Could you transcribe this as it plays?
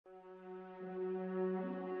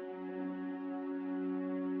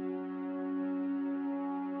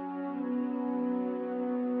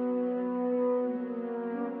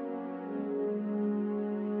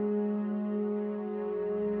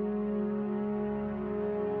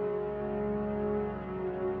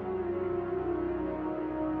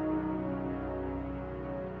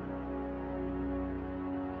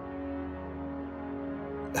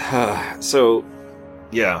So,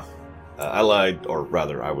 yeah, I lied, or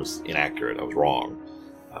rather, I was inaccurate. I was wrong.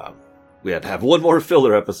 We had to have one more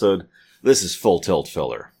filler episode. This is full tilt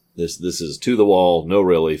filler. This is to the wall, no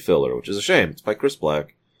really filler, which is a shame. It's by Chris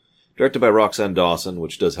Black, directed by Roxanne Dawson,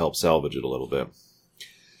 which does help salvage it a little bit.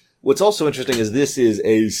 What's also interesting is this is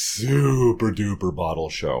a super duper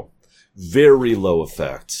bottle show. Very low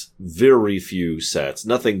effects, very few sets,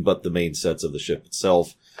 nothing but the main sets of the ship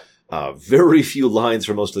itself. Very few lines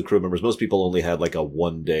for most of the crew members. Most people only had like a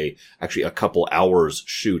one day, actually a couple hours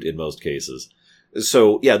shoot in most cases.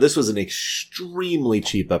 So yeah, this was an extremely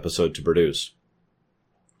cheap episode to produce.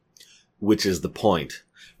 Which is the point.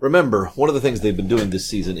 Remember, one of the things they've been doing this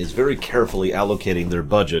season is very carefully allocating their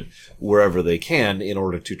budget wherever they can in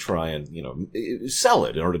order to try and, sell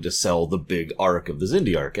it, in order to sell the big arc of the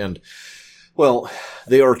Xindi arc. And, well,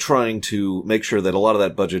 they are trying to make sure that a lot of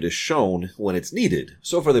that budget is shown when it's needed.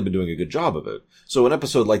 So far, they've been doing a good job of it. So an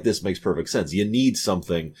episode like this makes perfect sense. You need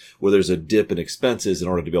something where there's a dip in expenses in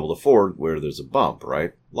order to be able to afford where there's a bump,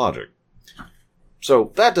 right? Logic.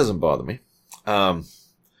 So that doesn't bother me.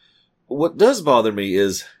 What does bother me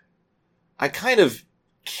is I kind of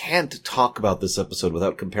can't talk about this episode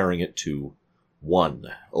without comparing it to 1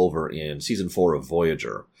 over in season 4 of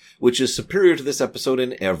Voyager, which is superior to this episode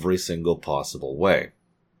in every single possible way.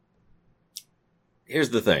 Here's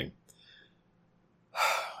the thing.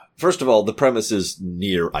 First of all, the premise is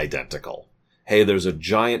near identical. Hey, there's a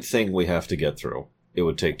giant thing we have to get through. It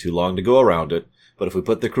would take too long to go around it. But if we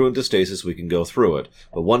put the crew into stasis, we can go through it.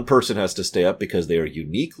 But one person has to stay up because they are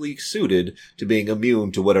uniquely suited to being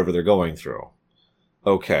immune to whatever they're going through.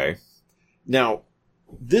 Okay. Now,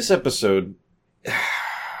 this episode,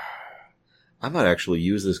 I might actually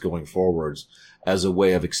use this going forwards as a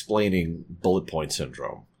way of explaining bullet point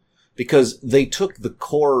syndrome. Because they took the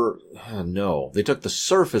they took the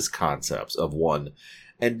surface concepts of 1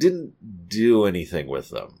 and didn't do anything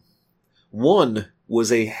with them. 1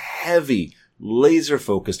 was a heavy,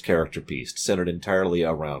 laser-focused character piece centered entirely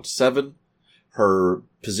around 7, her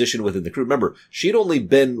position within the crew. Remember, she'd only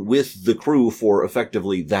been with the crew for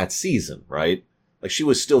effectively that season, right? Like, she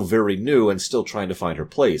was still very new and still trying to find her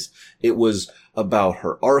place. It was about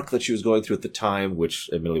her arc that she was going through at the time, which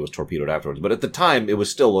admittedly was torpedoed afterwards. But at the time, it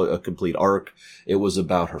was still a complete arc. It was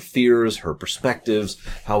about her fears, her perspectives,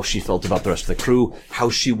 how she felt about the rest of the crew,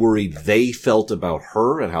 how she worried they felt about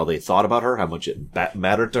her and how they thought about her, how much it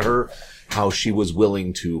mattered to her, how she was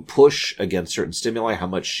willing to push against certain stimuli, how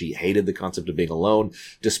much she hated the concept of being alone,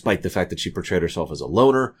 despite the fact that she portrayed herself as a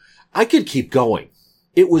loner. I could keep going.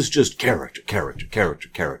 It was just character.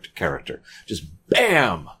 Just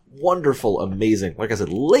bam! Wonderful, amazing. Like I said,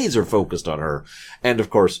 laser focused on her. And of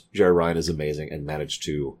course, Jerry Ryan is amazing and managed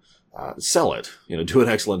to sell it. Do an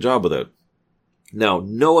excellent job with it. Now,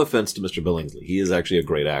 no offense to Mr. Billingsley. He is actually a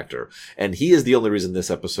great actor. And he is the only reason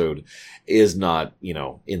this episode is not,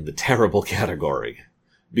 in the terrible category.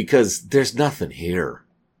 Because there's nothing here.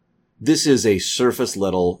 This is a surface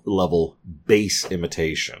level base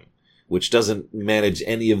imitation, which doesn't manage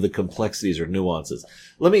any of the complexities or nuances.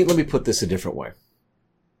 Let me put this a different way.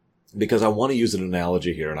 Because I want to use an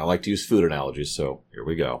analogy here, and I like to use food analogies, so here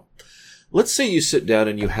we go. Let's say you sit down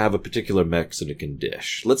and you have a particular Mexican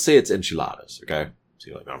dish. Let's say it's enchiladas, okay?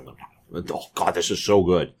 So you're like, oh God, this is so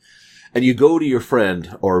good. And you go to your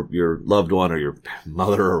friend or your loved one or your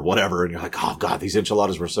mother or whatever, and you're like, oh God, these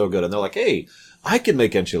enchiladas were so good. And they're like, hey, I can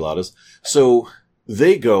make enchiladas. So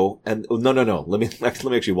they go and, no. Let me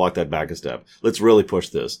actually walk that back a step. Let's really push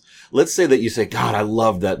this. Let's say that you say, God, I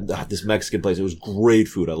love this Mexican place. It was great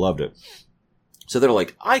food. I loved it. So they're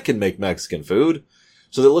like, I can make Mexican food.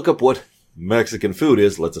 So they look up what Mexican food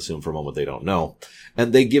is. Let's assume for a moment they don't know.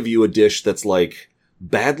 And they give you a dish that's like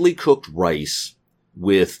badly cooked rice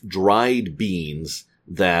with dried beans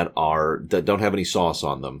that don't have any sauce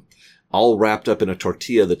on them, all wrapped up in a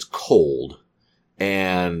tortilla that's cold.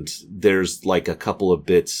 And there's like a couple of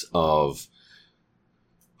bits of,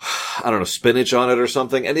 I don't know, spinach on it or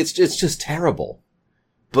something. And it's just terrible.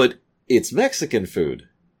 But it's Mexican food.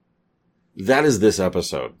 That is this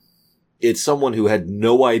episode. It's someone who had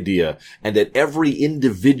no idea. And at every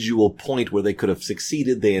individual point where they could have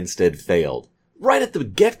succeeded, they instead failed. Right at the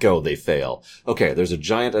get-go, they fail. Okay, there's a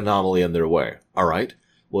giant anomaly in their way. All right.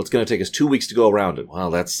 Well, it's going to take us 2 weeks to go around it.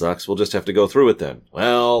 Well, that sucks. We'll just have to go through it then.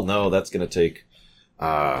 Well, no, that's going to take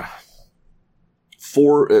it's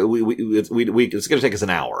going to take us an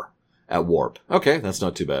hour at warp. Okay, that's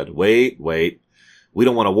not too bad. Wait. We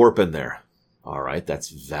don't want to warp in there. All right, that's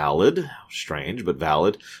valid. Strange, but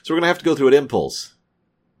valid. So we're going to have to go through an impulse.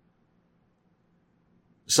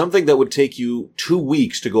 something that would take you 2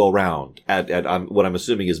 weeks to go around at what I'm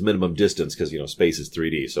assuming is minimum distance, because, space is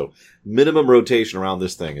 3D. So minimum rotation around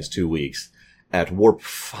this thing is 2 weeks at warp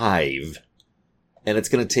 5. And it's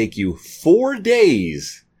going to take you 4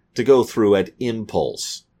 days to go through at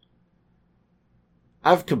impulse.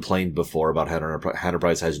 I've complained before about how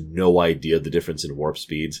Enterprise has no idea the difference in warp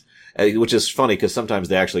speeds, which is funny because sometimes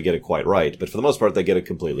they actually get it quite right, but for the most part they get it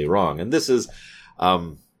completely wrong. And this is,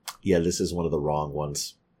 this is one of the wrong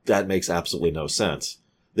ones. That makes absolutely no sense.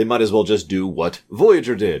 They might as well just do what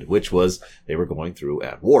Voyager did, which was they were going through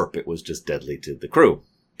at warp. It was just deadly to the crew.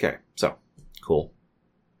 Okay, so, cool.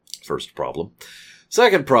 First problem.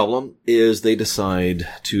 Second problem is they decide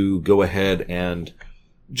to go ahead and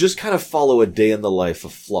just kind of follow a day in the life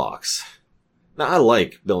of Phlox. Now, I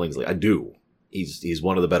like Billingsley. I do. He's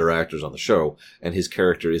one of the better actors on the show, and his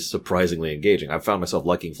character is surprisingly engaging. I've found myself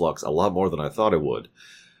liking Phlox a lot more than I thought I would.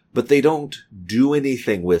 But they don't do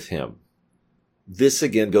anything with him. This,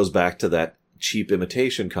 again, goes back to that cheap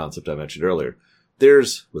imitation concept I mentioned earlier.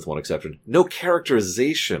 There's, with one exception, no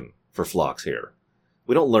characterization for Phlox here.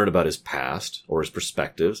 We don't learn about his past, or his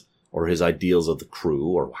perspectives, or his ideals of the crew,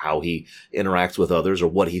 or how he interacts with others, or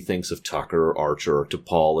what he thinks of Tucker or Archer or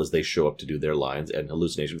T'Pol as they show up to do their lines in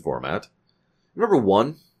hallucination format. Remember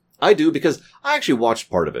one? I do, because I actually watched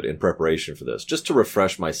part of it in preparation for this, just to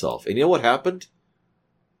refresh myself. And you know what happened?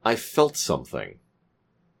 I felt something.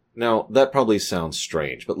 Now, that probably sounds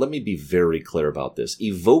strange, but let me be very clear about this.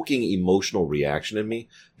 Evoking emotional reaction in me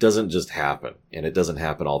doesn't just happen, and it doesn't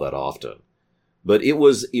happen all that often. But it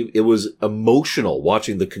was emotional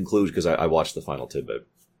watching the conclusion, because I watched the final tidbit,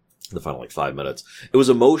 the final 5 minutes. It was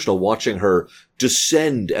emotional watching her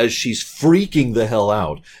descend as she's freaking the hell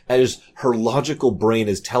out, as her logical brain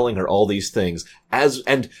is telling her all these things.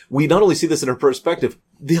 And we not only see this in her perspective,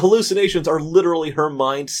 the hallucinations are literally her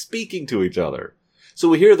mind speaking to each other. So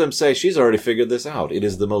we hear them say, she's already figured this out. It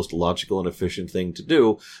is the most logical and efficient thing to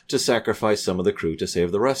do, to sacrifice some of the crew to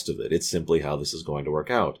save the rest of it. It's simply how this is going to work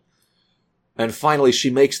out. And finally, she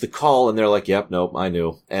makes the call, and they're like, yep, nope, I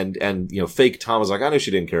knew. And fake Tom is like, I knew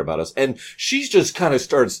she didn't care about us. And she just kind of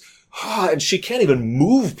starts, and she can't even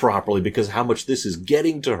move properly because how much this is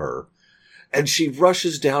getting to her. And she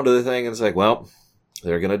rushes down to the thing and is like, well,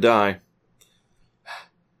 they're gonna die.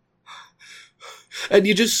 And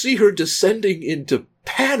you just see her descending into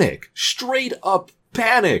panic, straight up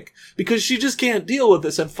panic, because she just can't deal with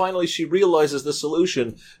this. And finally she realizes the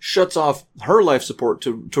solution, shuts off her life support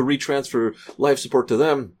to retransfer life support to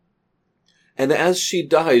them. And as she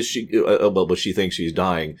dies, but she thinks she's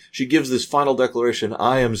dying, she gives this final declaration,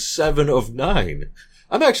 I am 7 of 9.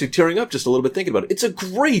 I'm actually tearing up just a little bit thinking about it. It's a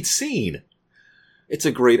great scene. It's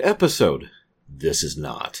a great episode. This is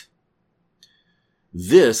not.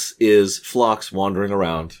 This is Phlox wandering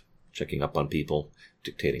around, checking up on people,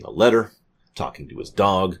 dictating a letter, talking to his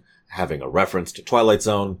dog, having a reference to Twilight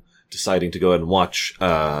Zone, deciding to go ahead and watch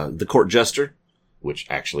The Court Jester, which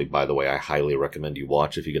actually, by the way, I highly recommend you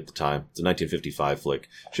watch if you get the time. It's a 1955 flick.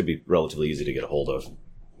 Should be relatively easy to get a hold of.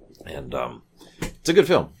 And it's a good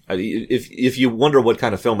film. If you wonder what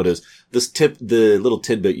kind of film it is, the little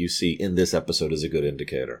tidbit you see in this episode is a good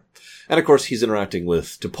indicator. And of course, he's interacting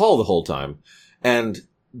with T'Pol the whole time, and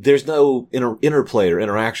there's no interplay or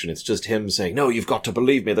interaction. It's just him saying, no, you've got to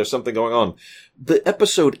believe me. There's something going on. The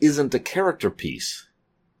episode isn't a character piece,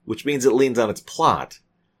 which means it leans on its plot.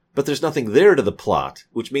 But there's nothing there to the plot,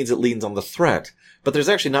 which means it leans on the threat. But there's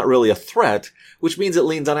actually not really a threat, which means it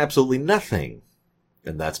leans on absolutely nothing.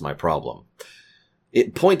 And that's my problem.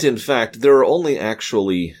 In fact, there are only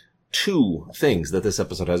actually 2 things that this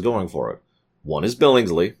episode has going for it. One is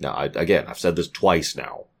Billingsley. Now, I've said this twice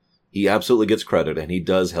now. He absolutely gets credit, and he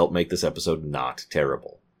does help make this episode not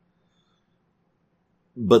terrible.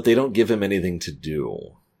 But they don't give him anything to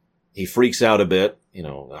do. He freaks out a bit, he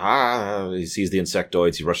sees the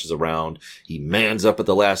insectoids, he rushes around, he mans up at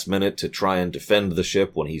the last minute to try and defend the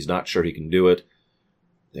ship when he's not sure he can do it.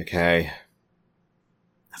 Okay.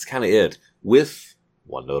 That's kind of it, with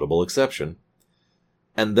one notable exception.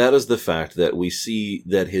 And that is the fact that we see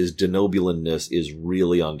that his denobulanness is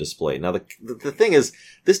really on display. Now, the thing is,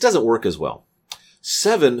 this doesn't work as well.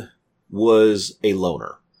 7 was a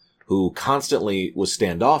loner who constantly was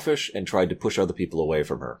standoffish and tried to push other people away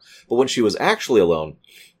from her. But when she was actually alone,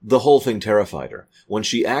 the whole thing terrified her. When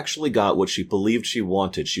she actually got what she believed she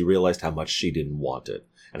wanted, she realized how much she didn't want it,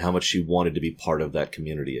 and how much she wanted to be part of that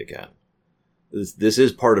community again. This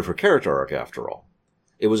is part of her character arc, after all.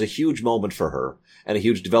 It was a huge moment for her, and a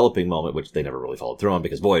huge developing moment, which they never really followed through on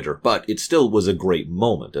because Voyager, but it still was a great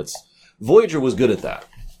moment. Voyager was good at that.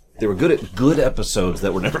 They were good at good episodes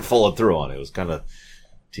that were never followed through on. It was kind of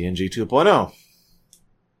TNG 2.0.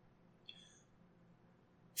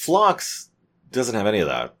 Phlox doesn't have any of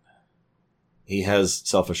that. He has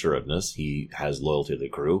self-assuredness. He has loyalty to the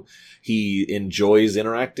crew. He enjoys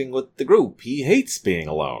interacting with the group. He hates being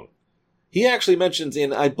alone. He actually mentions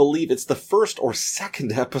in, I believe it's the first or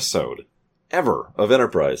second episode ever of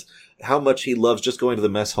Enterprise, how much he loves just going to the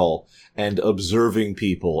mess hall and observing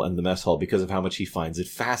people in the mess hall because of how much he finds it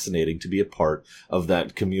fascinating to be a part of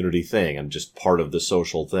that community thing and just part of the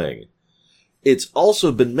social thing. It's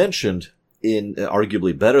also been mentioned in,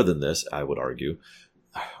 arguably better than this, I would argue.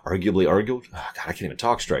 Arguably argued? Oh, God, I can't even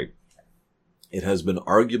talk straight. It has been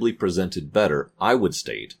arguably presented better, I would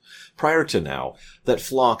state, prior to now, that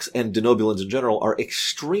Phlox and Denobulans in general are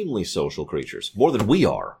extremely social creatures, more than we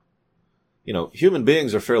are. You know, human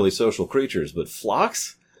beings are fairly social creatures, but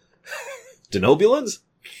Phlox? Denobulans?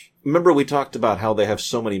 Remember we talked about how they have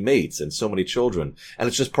so many mates and so many children, and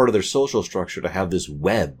it's just part of their social structure to have this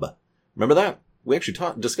web. Remember that? We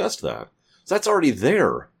actually discussed that. So that's already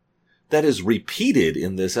there. That is repeated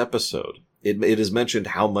in this episode. It is mentioned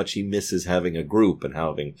how much he misses having a group and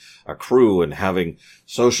having a crew and having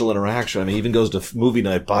social interaction. I mean, he even goes to movie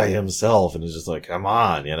night by himself and is just like, come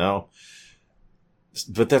on, you know?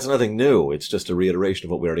 But that's nothing new. It's just a reiteration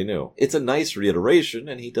of what we already knew. It's a nice reiteration,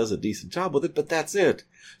 and he does a decent job with it, but that's it.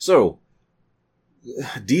 So,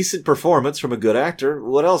 decent performance from a good actor.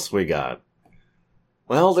 What else we got?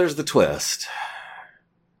 Well, there's the twist.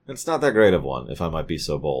 It's not that great of one, if I might be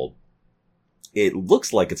so bold. It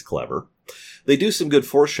looks like it's clever. They do some good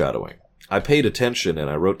foreshadowing. I paid attention and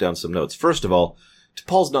I wrote down some notes. First of all,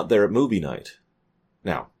 T'Pol's not there at movie night.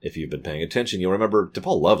 Now, if you've been paying attention, you'll remember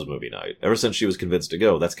T'Pol loves movie night. Ever since she was convinced to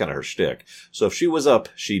go, that's kind of her shtick. So if she was up,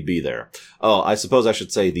 she'd be there. Oh, I suppose I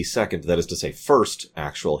should say the second, that is to say first,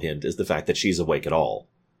 actual hint is the fact that she's awake at all.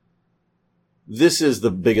 This is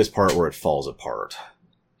the biggest part where it falls apart.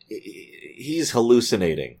 He's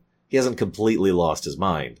hallucinating. He hasn't completely lost his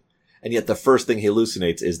mind. And yet the first thing he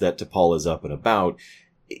hallucinates is that T'Pol is up and about,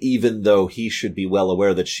 even though he should be well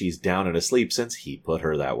aware that she's down and asleep since he put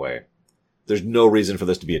her that way. There's no reason for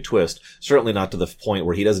this to be a twist, certainly not to the point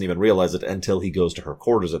where he doesn't even realize it until he goes to her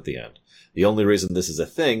quarters at the end. The only reason this is a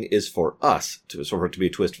thing is for us, for it to be a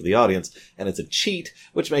twist for the audience, and it's a cheat,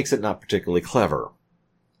 which makes it not particularly clever.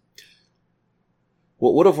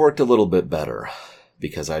 What would have worked a little bit better,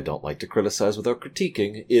 because I don't like to criticize without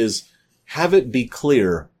critiquing, is have it be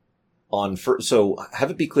clear on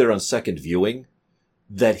second viewing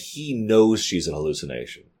that he knows she's an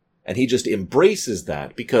hallucination. And he just embraces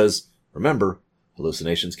that because, remember,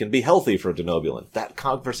 hallucinations can be healthy for a Denobulan. That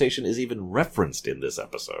conversation is even referenced in this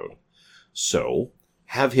episode. So,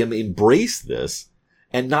 have him embrace this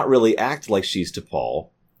and not really act like she's T'Pol,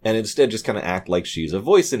 and instead just kind of act like she's a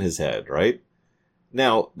voice in his head, right?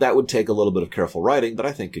 Now, that would take a little bit of careful writing, but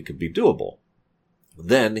I think it could be doable.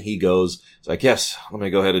 Then he goes, it's like, yes, let me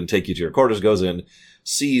go ahead and take you to your quarters, goes in,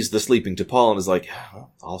 sees the sleeping T'Pol, and is like,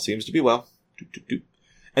 well, all seems to be well.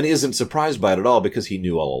 And isn't surprised by it at all because he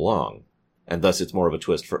knew all along. And thus it's more of a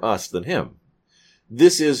twist for us than him.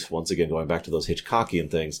 This is, once again, going back to those Hitchcockian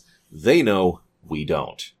things, they know, we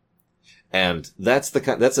don't. And that's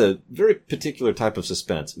a very particular type of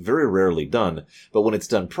suspense, very rarely done, but when it's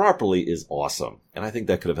done properly is awesome. And I think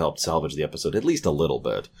that could have helped salvage the episode at least a little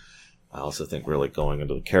bit. I also think really going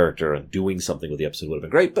into the character and doing something with the episode would have been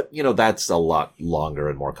great, but, you know, that's a lot longer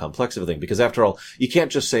and more complex of a thing, because after all, you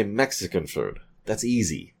can't just say Mexican food. That's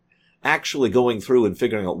easy. Actually going through and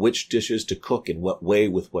figuring out which dishes to cook in what way,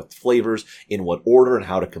 with what flavors, in what order, and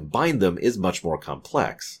how to combine them is much more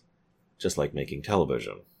complex. Just like making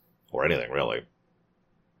television. Or anything, really.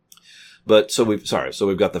 But, so we've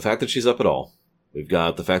got the fact that she's up at all. We've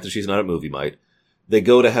got the fact that she's not at movie night. They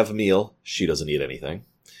go to have a meal. She doesn't eat anything.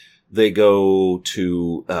 They go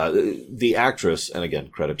to, the actress, and again,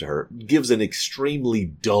 credit to her, gives an extremely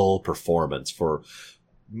dull performance for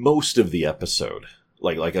most of the episode.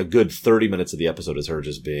 Like a good 30 minutes of the episode is her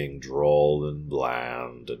just being droll and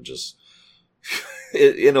bland and just,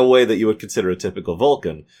 in a way that you would consider a typical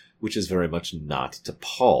Vulcan, which is very much not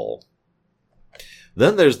T'Pol.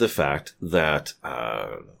 Then there's the fact that,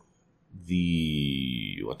 what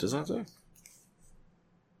does that say?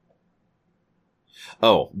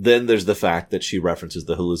 Oh, then there's the fact that she references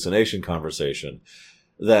the hallucination conversation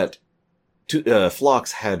that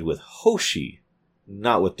Phlox had with Hoshi,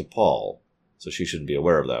 not with T'Pol, so she shouldn't be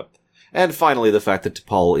aware of that. And finally, the fact that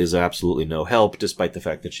T'Pol is absolutely no help, despite the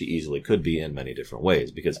fact that she easily could be in many different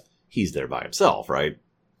ways, because he's there by himself, right?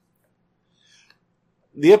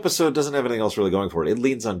 The episode doesn't have anything else really going for it. It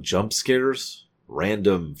leans on jump scares,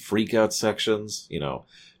 random freak-out sections, you know,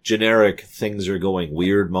 generic things are going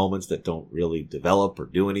weird moments that don't really develop or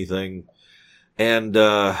do anything. And,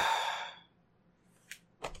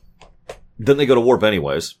 Then they go to warp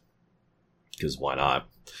anyways. Because why not?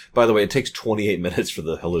 By the way, it takes 28 minutes for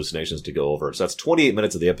the hallucinations to go over. So that's 28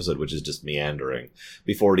 minutes of the episode, which is just meandering,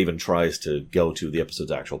 before it even tries to go to the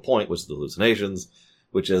episode's actual point, which is the hallucinations,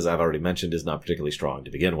 which, as I've already mentioned, is not particularly strong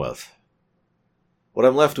to begin with. What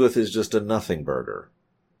I'm left with is just a nothing burger.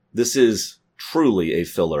 This is truly a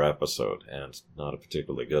filler episode, and not a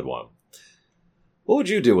particularly good one. What would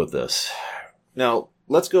you do with this? Now,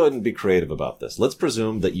 let's go ahead and be creative about this. Let's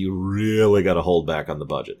presume that you really got to hold back on the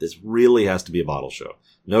budget. This really has to be a bottle show.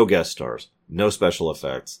 No guest stars, no special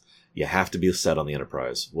effects. You have to be set on the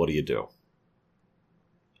Enterprise. What do you do?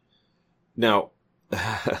 Now,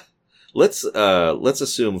 let's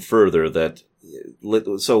assume further that.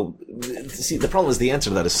 So, see, the problem is the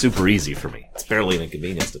answer to that is super easy for me. It's barely an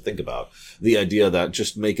inconvenience to think about. The idea that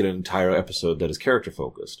just make it an entire episode that is character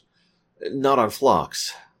focused, not on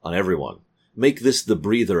Phlox, on everyone. Make this the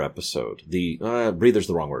breather episode. Breather's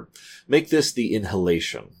the wrong word. Make this the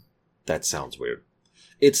inhalation. That sounds weird.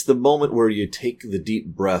 It's the moment where you take the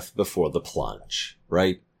deep breath before the plunge,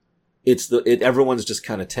 right? Everyone's just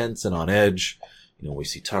kind of tense and on edge. You know, we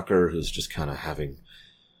see Tucker, who's just kind of having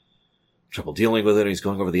trouble dealing with it. He's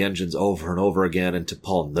going over the engines over and over again, and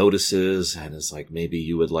T'Pol notices and is like, maybe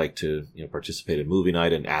you would like to, participate in movie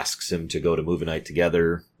night, and asks him to go to movie night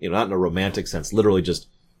together. Not in a romantic sense, literally just,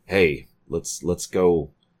 hey, let's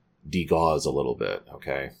go degauze a little bit,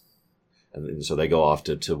 okay? And so they go off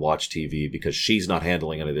to watch TV because she's not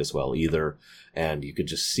handling any of this well either. And you could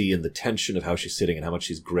just see in the tension of how she's sitting and how much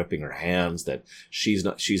she's gripping her hands that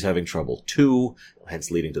she's having trouble too,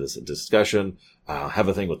 hence leading to this discussion. Have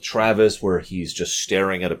a thing with Travis where he's just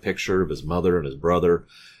staring at a picture of his mother and his brother.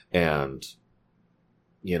 And,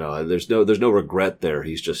 there's no regret there.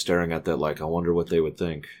 He's just staring at that like, I wonder what they would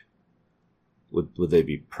think. Would they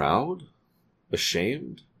be proud?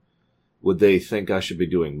 Ashamed? Would they think I should be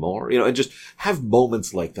doing more? And just have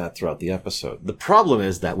moments like that throughout the episode. The problem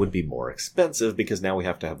is that would be more expensive because now we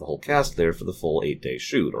have to have the whole cast there for the full 8-day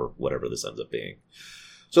shoot or whatever this ends up being.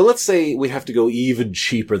 So let's say we have to go even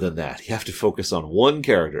cheaper than that. You have to focus on one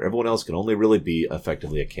character. Everyone else can only really be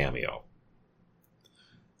effectively a cameo.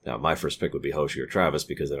 Now, my first pick would be Hoshi or Travis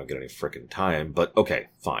because they don't get any frickin' time. But okay,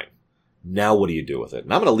 fine. Now what do you do with it?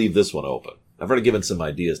 And I'm going to leave this one open. I've already given some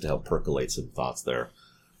ideas to help percolate some thoughts there.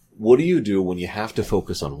 What do you do when you have to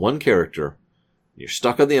focus on one character, you're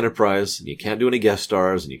stuck on the Enterprise, and you can't do any guest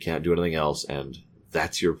stars, and you can't do anything else, and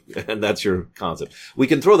that's your concept. We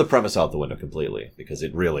can throw the premise out the window completely, because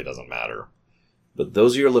it really doesn't matter. But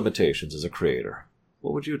those are your limitations as a creator.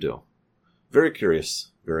 What would you do? Very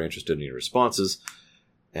curious, very interested in your responses,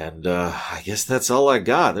 and I guess that's all I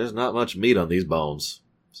got. There's not much meat on these bones.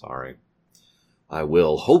 Sorry. I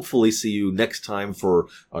will hopefully see you next time for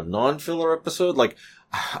a non-filler episode.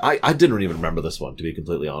 I didn't even remember this one, to be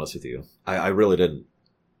completely honest with you. I really didn't.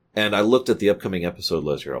 And I looked at the upcoming episode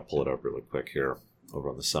list here. I'll pull it up really quick here, over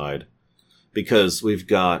on the side. Because we've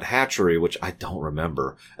got Hatchery, which I don't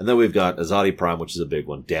remember. And then we've got Azadi Prime, which is a big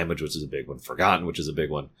one. Damage, which is a big one. Forgotten, which is a big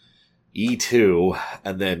one. E2,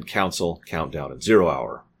 and then Council, Countdown, and 0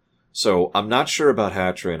 Hour. So I'm not sure about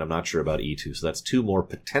Hatchery, and I'm not sure about E2. So that's 2 more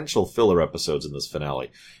potential filler episodes in this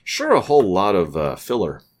finale. Sure, a whole lot of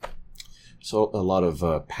filler. So a lot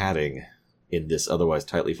of padding in this otherwise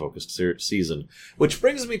tightly focused season. Which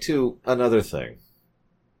brings me to another thing.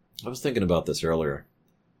 I was thinking about this earlier.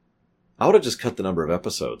 I would have just cut the number of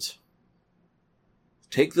episodes.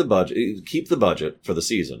 Take the budget, keep the budget for the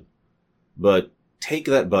season, but take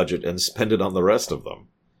that budget and spend it on the rest of them.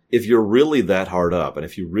 If you're really that hard up, and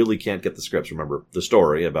if you really can't get the scripts, remember the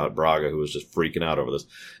story about Braga who was just freaking out over this.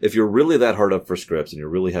 If you're really that hard up for scripts and you're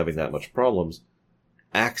really having that much problems,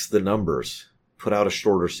 axe the numbers, put out a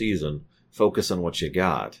shorter season, focus on what you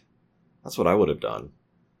got. That's what I would have done.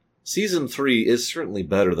 Season 3 is certainly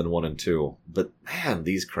better than 1 and 2, but man,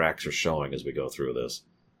 these cracks are showing as we go through this.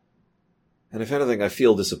 And if anything, I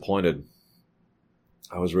feel disappointed.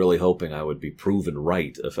 I was really hoping I would be proven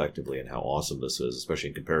right, effectively, in how awesome this is, especially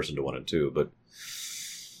in comparison to 1 and 2, but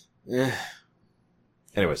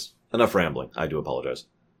anyways, enough rambling. I do apologize.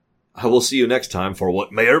 I will see you next time for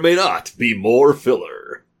what may or may not be more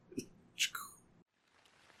filler.